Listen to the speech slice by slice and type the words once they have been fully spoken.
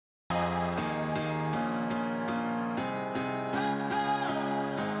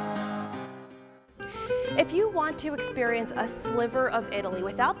If you want to experience a sliver of Italy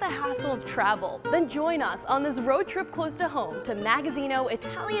without the hassle of travel, then join us on this road trip close to home to Magazzino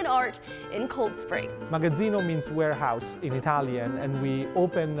Italian Art in Cold Spring. Magazzino means warehouse in Italian, and we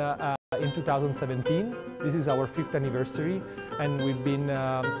opened in 2017. This is our 5th anniversary, and we've been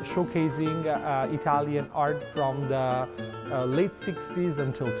showcasing Italian art from the late 60s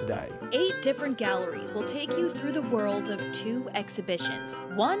until today. 8 different galleries will take you through the world of 2 exhibitions.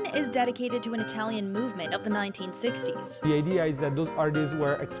 One is dedicated to an Italian movement of the 1960s. The idea is that those artists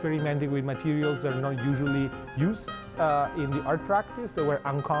were experimenting with materials that are not usually used in the art practice. They were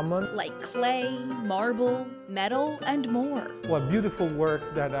uncommon. Like clay, marble, metal, and more. What beautiful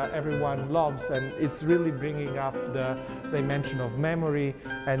work that everyone loves, and it's really bringing up the dimension of memory,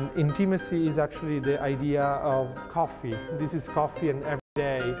 and intimacy is actually the idea of coffee. This is coffee, and every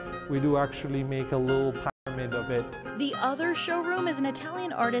day we do actually make a little pyramid of it. The other showroom is an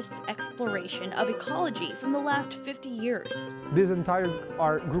Italian artist's exploration of ecology from the last 50 years. This entire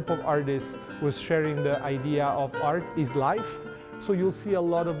group of artists was sharing the idea of art is life. So you'll see a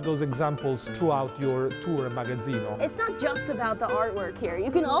lot of those examples throughout your tour at Magazzino. It's not just about the artwork here. You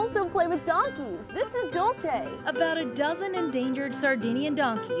can also play with donkeys. This is Dolce. About a dozen endangered Sardinian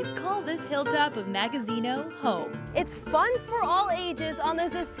donkeys call this hilltop of Magazzino home. It's fun for all ages on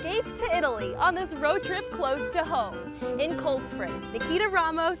this escape to Italy on this road trip close to home. In Cold Spring, Nikita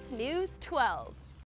Ramos, News 12.